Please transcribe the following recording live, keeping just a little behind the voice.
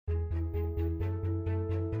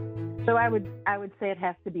So I would say it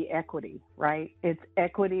has to be equity, right? It's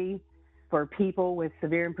equity for people with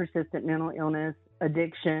severe and persistent mental illness,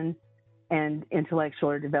 addiction, and intellectual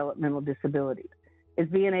or developmental disabilities.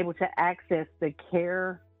 It's being able to access the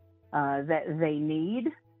care that they need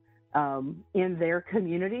in their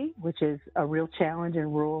community, which is a real challenge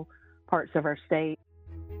in rural parts of our state.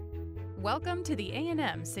 Welcome to the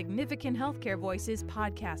A&M Significant Healthcare Voices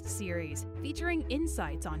podcast series, featuring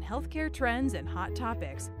insights on healthcare trends and hot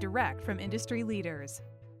topics direct from industry leaders.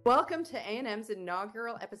 Welcome to A&M's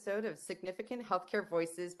inaugural episode of Significant Healthcare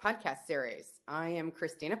Voices podcast series. I am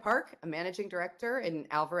Christina Park, a managing director in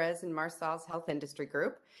Alvarez and Marsal's Health Industry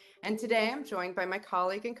Group. And today I'm joined by my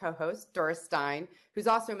colleague and co-host, Doris Stein, who's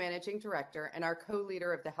also managing director and our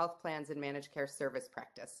co-leader of the Health Plans and Managed Care Service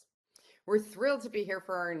practice. We're thrilled to be here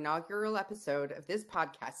for our inaugural episode of this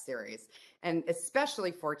podcast series, and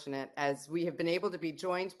especially fortunate as we have been able to be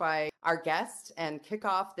joined by our guest and kick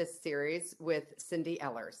off this series with Cindy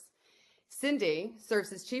Ehlers. Cindy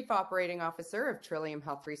serves as Chief Operating Officer of Trillium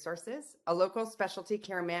Health Resources, a local specialty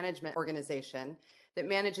care management organization that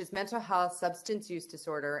manages mental health, substance use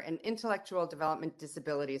disorder, and intellectual development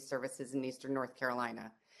disabilities services in Eastern North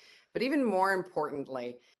Carolina. But even more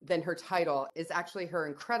importantly than her title is actually her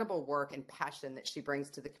incredible work and passion that she brings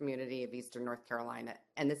to the community of Eastern North Carolina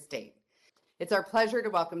and the state. It's our pleasure to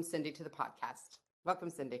welcome Cindy to the podcast. Welcome,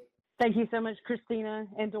 Cindy. Thank you so much, Christina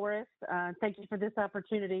and Doris. Thank you for this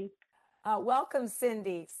opportunity. Welcome,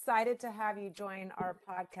 Cindy. Excited to have you join our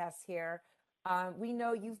podcast here. We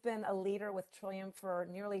know you've been a leader with Trillium for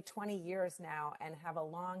nearly 20 years now and have a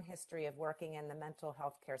long history of working in the mental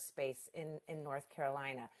health care space in North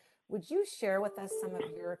Carolina. Would you share with us some of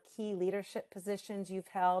your key leadership positions you've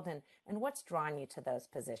held and what's drawn you to those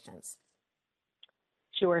positions?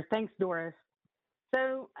 Sure. Thanks, Doris.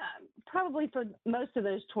 So probably for most of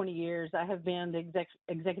those 20 years, I have been the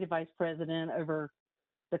executive vice president over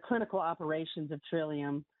the clinical operations of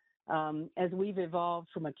Trillium. As we've evolved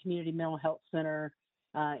from a community mental health center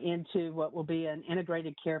into what will be an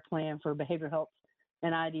integrated care plan for behavioral health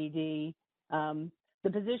and IDD. The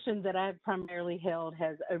position that I've primarily held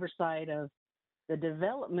has oversight of the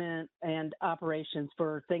development and operations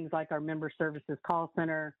for things like our member services call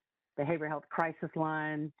center, behavioral health crisis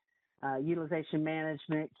line, utilization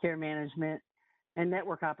management, care management, and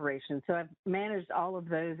network operations. So I've managed all of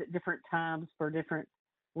those at different times for different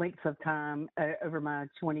lengths of time over my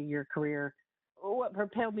 20-year career. What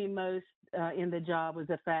propelled me most in the job was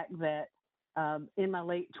the fact that in my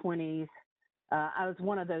late 20s, I was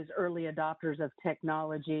one of those early adopters of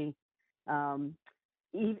technology.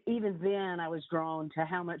 Even then, I was drawn to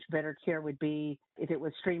how much better care would be if it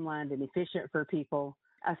was streamlined and efficient for people.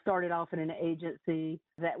 I started off in an agency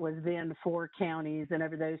that was then 4 counties, and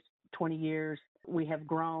over those 20 years, we have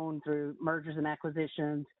grown through mergers and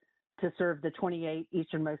acquisitions to serve the 28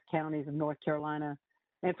 easternmost counties of North Carolina.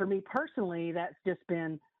 And for me personally, that's just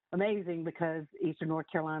been amazing because Eastern North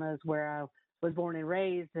Carolina is where I was born and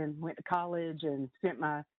raised and went to college and spent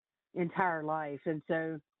my entire life. And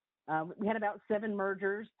so we had about 7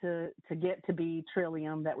 mergers to get to be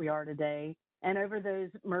Trillium that we are today. And over those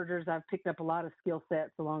mergers, I've picked up a lot of skill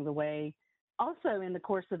sets along the way. Also, in the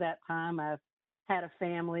course of that time, I've had a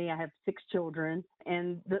family. I have 6 children,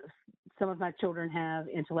 and some of my children have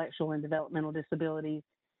intellectual and developmental disabilities.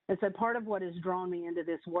 And so part of what has drawn me into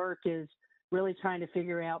this work is really trying to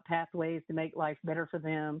figure out pathways to make life better for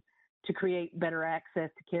them, to create better access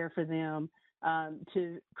to care for them,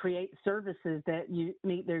 to create services that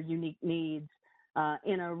meet their unique needs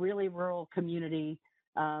in a really rural community,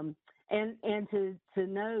 and to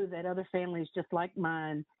know that other families just like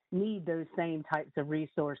mine need those same types of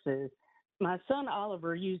resources. My son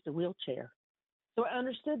Oliver used a wheelchair, so I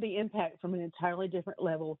understood the impact from an entirely different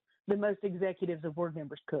level than most executives or board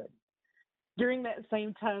members could. During that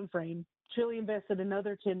same time frame, Trillium invested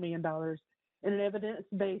another $10 million in an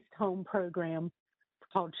evidence-based home program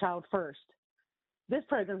called Child First. This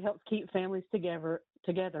program helps keep families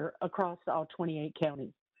together across all 28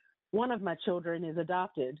 counties. One of my children is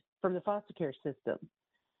adopted from the foster care system.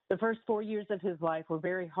 The first 4 years of his life were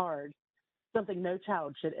very hard, something no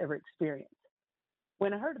child should ever experience.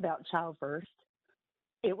 When I heard about Child First,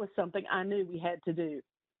 it was something I knew we had to do.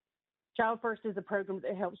 Child First is a program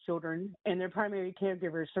that helps children and their primary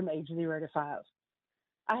caregivers from age 0 to 5.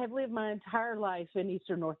 I have lived my entire life in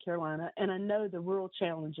Eastern North Carolina, and I know the rural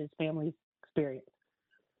challenges families experience.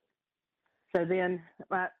 So then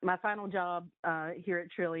my final job here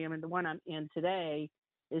at Trillium, and the one I'm in today,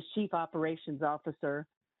 is Chief Operations Officer.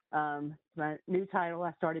 My new title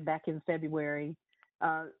I started back in February.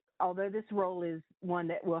 Although this role is one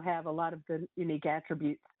that will have a lot of the unique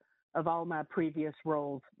attributes of all my previous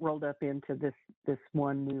roles rolled up into this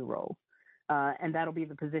one new role. And that'll be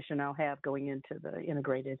the position I'll have going into the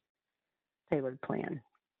integrated tailored plan.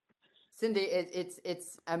 Cindy,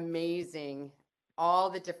 it's amazing all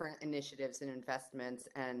the different initiatives and investments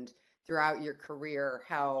and throughout your career,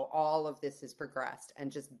 how all of this has progressed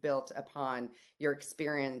and just built upon your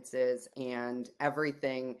experiences and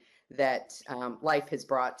everything that life has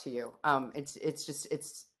brought to you.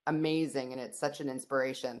 It's amazing, and it's such an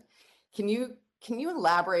inspiration. Can you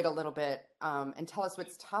elaborate a little bit and tell us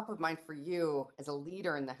what's top of mind for you as a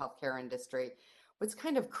leader in the healthcare industry? What's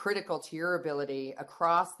kind of critical to your ability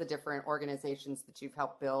across the different organizations that you've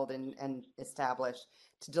helped build and establish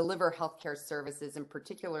to deliver healthcare services, and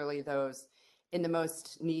particularly those in the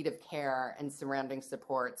most need of care and surrounding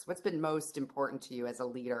supports? What's been most important to you as a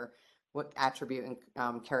leader? What attribute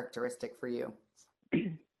and characteristic for you?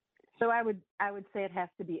 So I would say it has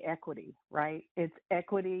to be equity, right? It's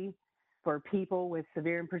equity for people with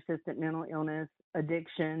severe and persistent mental illness,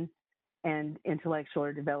 addiction, and intellectual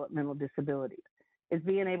or developmental disabilities. Is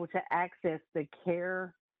being able to access the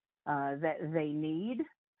care that they need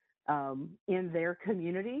in their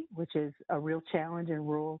community, which is a real challenge in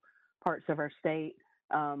rural parts of our state.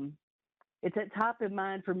 It's at top of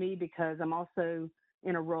mind for me because I'm also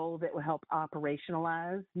in a role that will help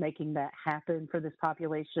operationalize making that happen for this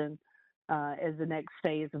population as the next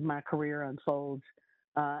phase of my career unfolds,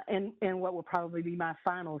 and what will probably be my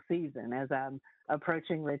final season as I'm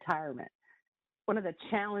approaching retirement. One of the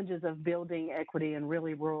challenges of building equity in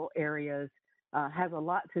really rural areas has a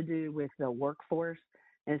lot to do with the workforce.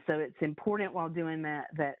 And so it's important while doing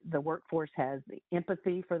that the workforce has the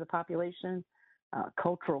empathy for the population,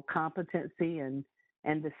 cultural competency, and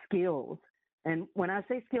the skills. And when I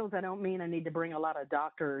say skills, I don't mean I need to bring a lot of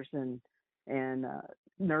doctors and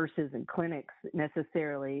nurses and clinics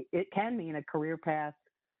necessarily. It can mean a career path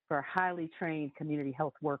for highly trained community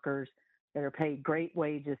health workers that are paid great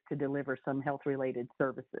wages to deliver some health-related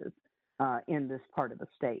services in this part of the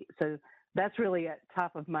state. So that's really at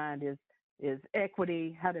top of mind is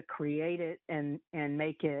equity, how to create it and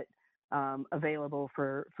make it available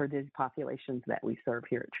for these populations that we serve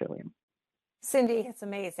here at Trillium. Cindy, it's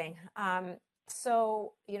amazing.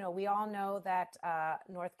 So, we all know that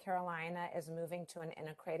North Carolina is moving to an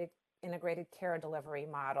integrated care delivery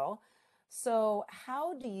model. So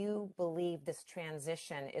how do you believe this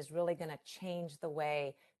transition is really going to change the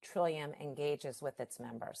way Trillium engages with its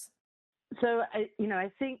members? So, I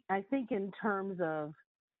think in terms of,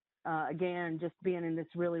 again, just being in this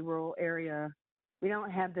really rural area, we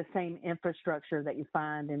don't have the same infrastructure that you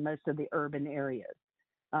find in most of the urban areas.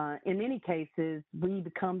 In many cases, we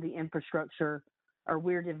become the infrastructure, or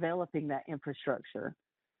we're developing that infrastructure.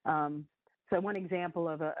 So one example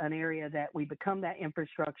of an area that we become that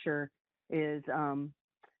infrastructure is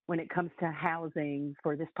when it comes to housing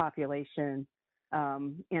for this population.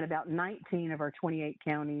 In about 19 of our 28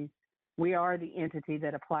 counties, we are the entity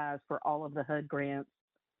that applies for all of the HUD grants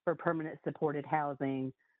for permanent supported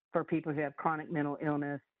housing for people who have chronic mental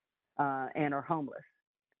illness and are homeless.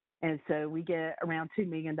 And so we get around $2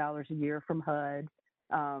 million a year from HUD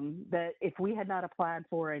that if we had not applied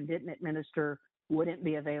for and didn't administer, wouldn't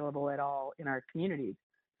be available at all in our communities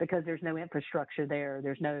because there's no infrastructure there.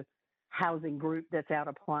 There's no housing group that's out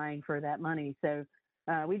applying for that money. So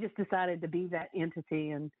we just decided to be that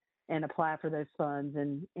entity and apply for those funds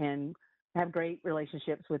and have great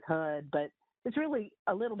relationships with HUD. But it's really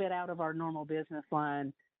a little bit out of our normal business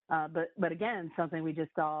line. But again, something we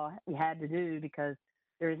just saw we had to do because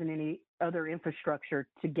there isn't any other infrastructure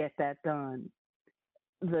to get that done.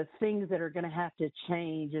 The things that are going to have to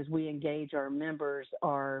change as we engage our members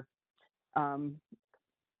are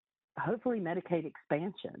hopefully Medicaid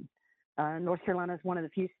expansion. North Carolina is one of the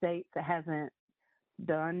few states that hasn't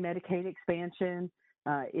done Medicaid expansion.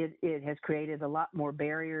 It has created a lot more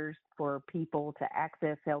barriers for people to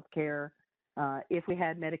access health care. If we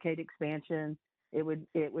had Medicaid expansion, it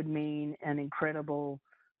would mean an incredible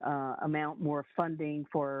amount more funding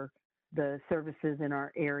for the services in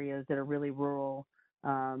our areas that are really rural,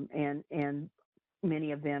 and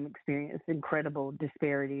many of them experience incredible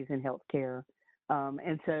disparities in health care.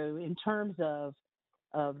 And so in terms of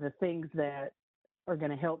the things that are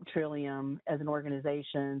going to help Trillium as an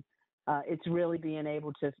organization, it's really being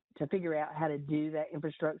able to figure out how to do that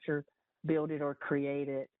infrastructure, build it or create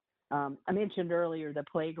it. I mentioned earlier the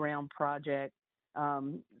playground project.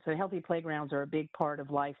 So healthy playgrounds are a big part of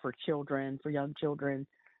life for children, for young children.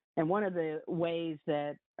 And one of the ways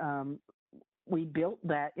that we built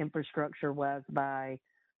that infrastructure was by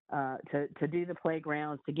to do the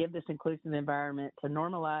playgrounds, to give this inclusive environment, to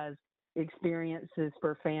normalize experiences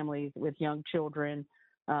for families with young children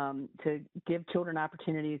to give children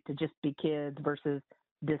opportunities to just be kids versus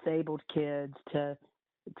disabled kids,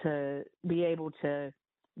 to be able to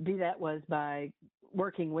do that was by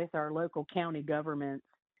working with our local county governments.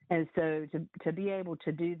 And so to be able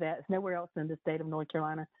to do that, it's nowhere else in the state of North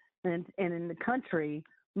Carolina. And in the country,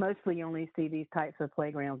 mostly you only see these types of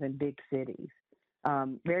playgrounds in big cities.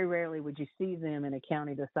 Very rarely would you see them in a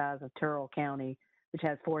county the size of Turrell County, which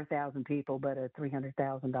has 4,000 people, but a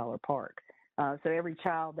 $300,000 park. So every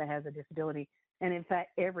child that has a disability, and in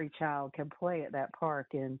fact, every child can play at that park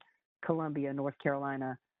in Columbia, North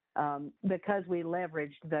Carolina, because we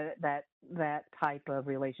leveraged that type of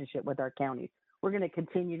relationship with our counties. We're going to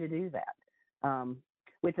continue to do that.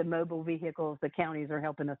 With the mobile vehicles, the counties are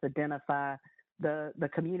helping us identify the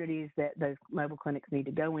communities that those mobile clinics need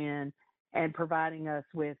to go in, and providing us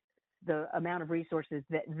with the amount of resources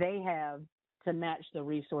that they have to match the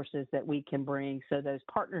resources that we can bring. So those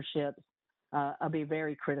partnerships will be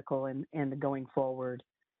very critical in going forward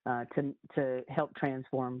to help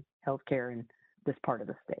transform healthcare in this part of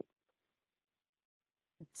the state.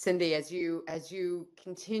 Cindy, as you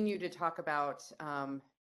continue to talk about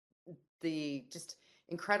the just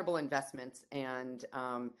incredible investments and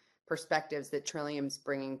perspectives that Trillium's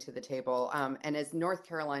bringing to the table, and as North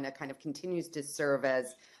Carolina kind of continues to serve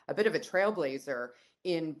as a bit of a trailblazer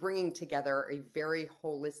in bringing together a very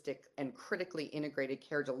holistic and critically integrated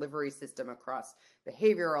care delivery system across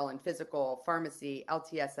behavioral and physical, pharmacy,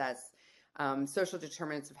 LTSS, social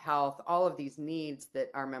determinants of health, all of these needs that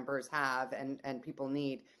our members have and people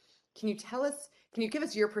need. Can you give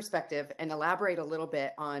us your perspective and elaborate a little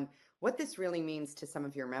bit on what this really means to some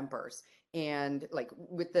of your members? And like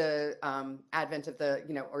with the advent of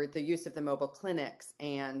or the use of the mobile clinics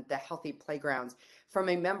and the healthy playgrounds, from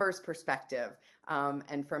a member's perspective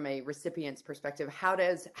and from a recipient's perspective, how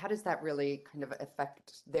does that really kind of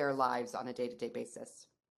affect their lives on a day-to-day basis?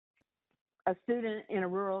 A student in a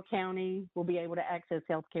rural county will be able to access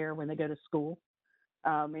healthcare when they go to school,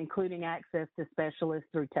 including access to specialists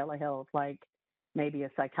through telehealth, like maybe a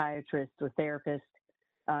psychiatrist or therapist.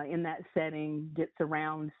 In that setting, gets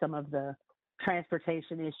around some of the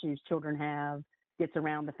transportation issues children have, gets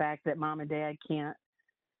around the fact that mom and dad can't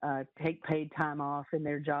take paid time off in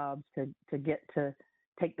their jobs to get to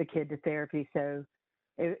take the kid to therapy. So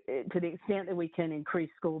to the extent that we can increase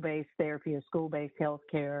school-based therapy or school-based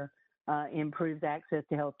healthcare, improves access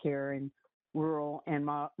to healthcare in rural and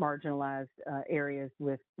marginalized areas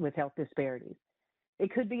with health disparities.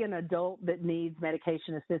 It could be an adult that needs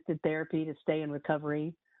medication-assisted therapy to stay in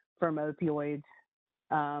recovery from opioids,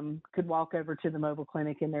 could walk over to the mobile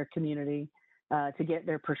clinic in their community to get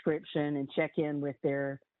their prescription and check in with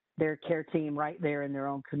their care team right there in their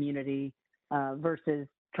own community versus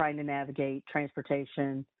trying to navigate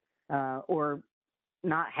transportation or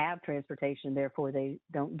not have transportation, therefore they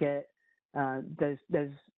don't get those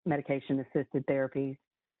medication-assisted therapies.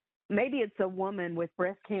 Maybe it's a woman with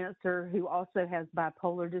breast cancer who also has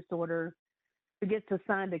bipolar disorder who gets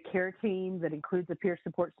assigned a care team that includes a peer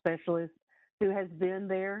support specialist who has been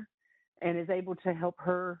there and is able to help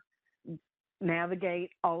her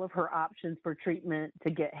navigate all of her options for treatment to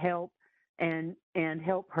get help and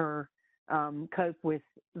help her cope with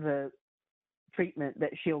the treatment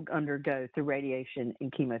that she'll undergo through radiation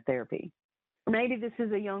and chemotherapy. Maybe this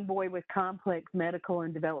is a young boy with complex medical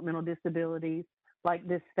and developmental disabilities like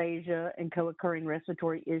dysphagia and co-occurring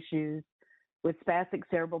respiratory issues with spastic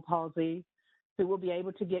cerebral palsy, who will be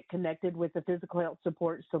able to get connected with the physical health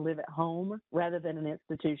supports to live at home rather than an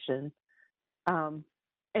institution. And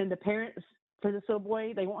the parents for this little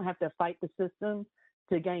boy, they won't have to fight the system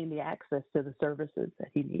to gain the access to the services that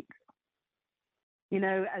he needs.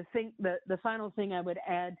 I think the final thing I would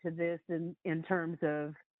add to this in terms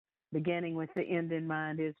of beginning with the end in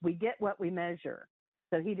mind is we get what we measure.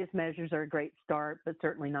 So HEDIS measures are a great start, but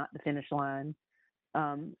certainly not the finish line.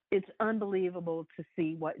 It's unbelievable to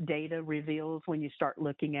see what data reveals when you start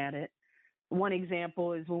looking at it. One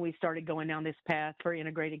example is when we started going down this path for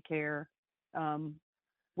integrated care,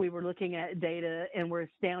 we were looking at data and we're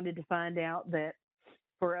astounded to find out that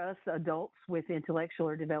for us, adults with intellectual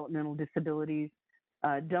or developmental disabilities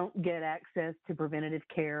don't get access to preventative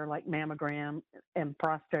care like mammogram and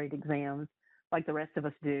prostate exams like the rest of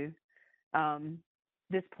us do.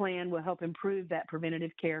 This plan will help improve that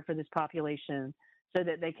preventative care for this population so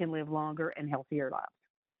that they can live longer and healthier lives.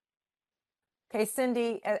 Okay,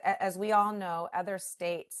 Cindy, as we all know, other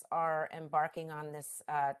states are embarking on this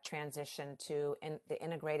transition to the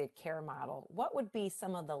integrated care model. What would be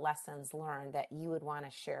some of the lessons learned that you would want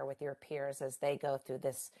to share with your peers as they go through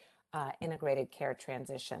this integrated care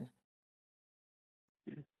transition?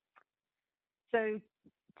 So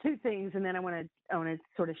two things, and then I want to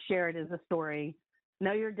sort of share it as a story.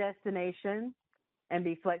 Know your destination and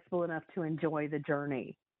be flexible enough to enjoy the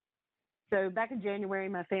journey. So back in January,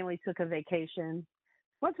 my family took a vacation.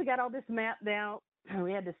 Once we got all this mapped out,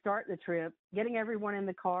 we had to start the trip, getting everyone in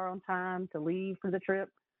the car on time to leave for the trip.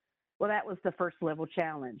 Well, that was the first level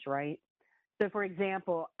challenge, right? So, for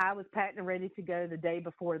example, I was packed and ready to go the day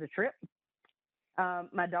before the trip.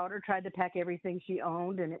 My daughter tried to pack everything she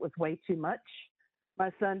owned, and it was way too much.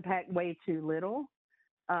 My son packed way too little,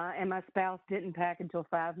 and my spouse didn't pack until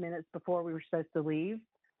 5 minutes before we were supposed to leave,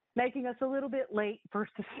 making us a little bit late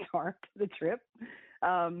first to start the trip.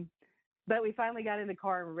 But we finally got in the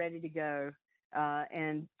car and were ready to go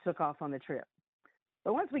and took off on the trip.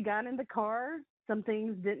 But once we got in the car, some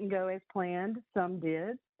things didn't go as planned. Some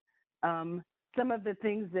did. Some of the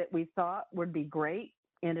things that we thought would be great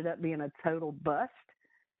ended up being a total bust,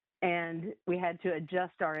 and we had to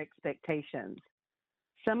adjust our expectations.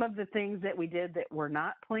 Some of the things that we did that were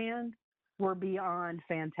not planned were beyond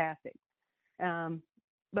fantastic.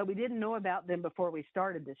 But we didn't know about them before we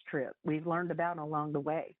started this trip. We've learned about them along the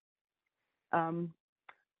way.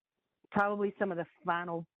 Probably some of the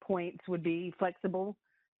final points would be flexible.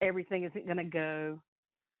 Everything isn't going to go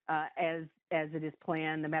as it is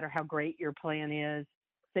planned, no matter how great your plan is.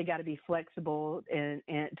 They got to be flexible and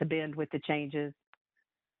to bend with the changes.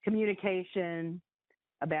 Communication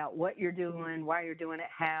about what you're doing, why you're doing it,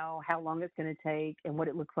 how long it's going to take, and what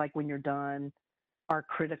it looks like when you're done are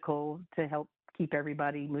critical to help keep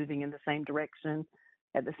everybody moving in the same direction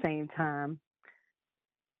at the same time.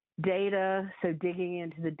 Data, so digging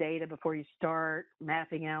into the data before you start,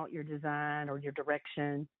 mapping out your design or your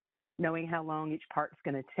direction, knowing how long each part's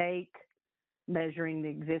going to take, measuring the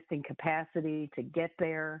existing capacity to get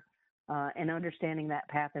there, and understanding that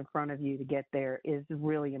path in front of you to get there is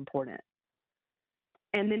really important.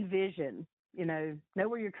 And then vision, know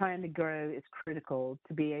where you're trying to grow is critical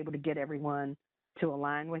to be able to get everyone to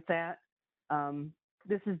align with that.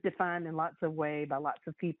 This is defined in lots of ways by lots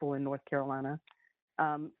of people in North Carolina.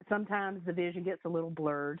 Sometimes the vision gets a little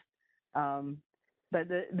blurred, but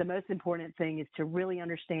the most important thing is to really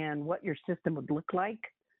understand what your system would look like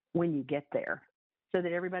when you get there, so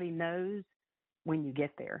that everybody knows when you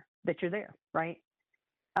get there that you're there, right?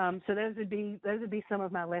 So those would be some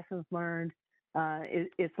of my lessons learned.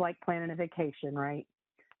 It's like planning a vacation, right?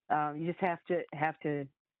 You just have to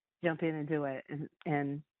jump in and do it,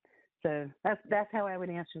 and so that's how I would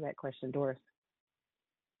answer that question, Doris.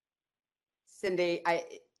 Cindy,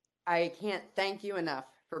 I can't thank you enough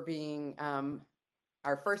for being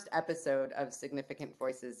our first episode of Significant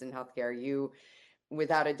Voices in Healthcare. You,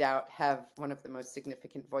 without a doubt, have one of the most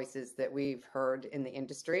significant voices that we've heard in the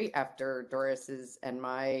industry after Doris's and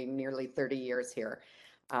my nearly 30 years here.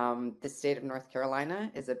 The state of North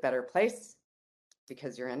Carolina is a better place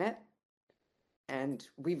because you're in it. And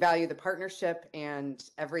we value the partnership and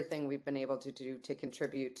everything we've been able to do to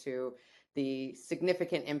contribute to the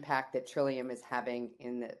significant impact that Trillium is having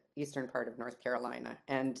in the eastern part of North Carolina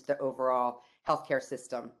and the overall healthcare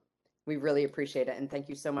system. We really appreciate it. And thank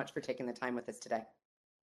you so much for taking the time with us today.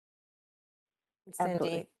 Cindy,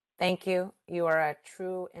 Absolutely. thank you. You are a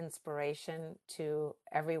true inspiration to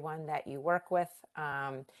everyone that you work with.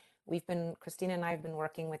 Christina and I have been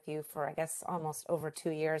working with you for, I guess, almost over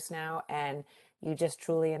 2 years now, and you just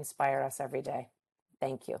truly inspire us every day.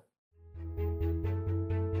 Thank you.